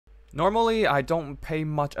Normally, I don't pay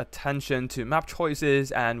much attention to map choices,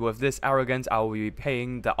 and with this arrogance, I will be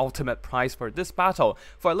paying the ultimate price for this battle.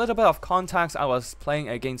 For a little bit of context, I was playing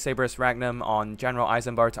against Saber's Regnum on General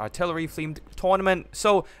Eisenberg's artillery-themed tournament,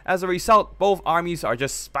 so as a result, both armies are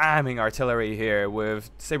just spamming artillery here, with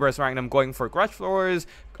Saber's Regnum going for grudge throwers,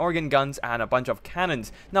 organ guns, and a bunch of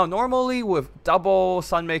cannons. Now, normally with double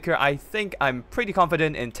Sunmaker, I think I'm pretty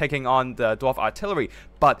confident in taking on the Dwarf artillery,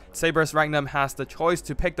 but Saber's Regnum has the choice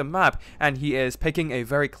to pick the map, and he is picking a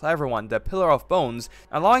very clever one, the Pillar of Bones,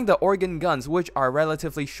 allowing the organ guns, which are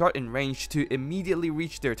relatively short in range, to immediately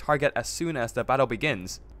reach their target as soon as the battle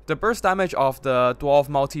begins. The burst damage of the Dwarf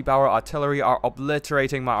multi-barrel artillery are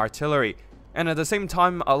obliterating my artillery, and at the same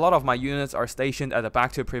time, a lot of my units are stationed at the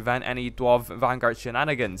back to prevent any Dwarf Vanguard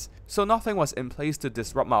shenanigans, so nothing was in place to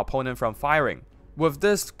disrupt my opponent from firing. With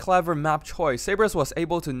this clever map choice, Sabers was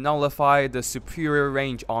able to nullify the superior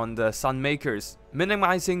range on the Sunmakers,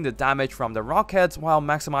 minimizing the damage from the rockets while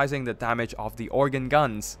maximizing the damage of the organ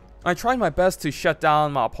guns. I tried my best to shut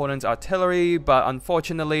down my opponent's artillery, but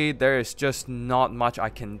unfortunately there is just not much I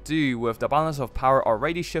can do, with the balance of power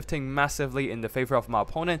already shifting massively in the favor of my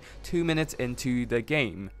opponent 2 minutes into the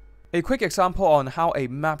game. A quick example on how a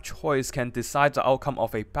map choice can decide the outcome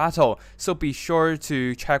of a battle, so be sure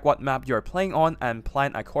to check what map you're playing on and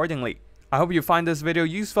plan accordingly. I hope you find this video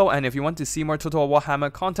useful, and if you want to see more Total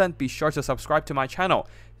Warhammer content, be sure to subscribe to my channel.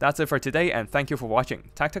 That's it for today, and thank you for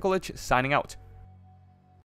watching. Tactical Lich signing out.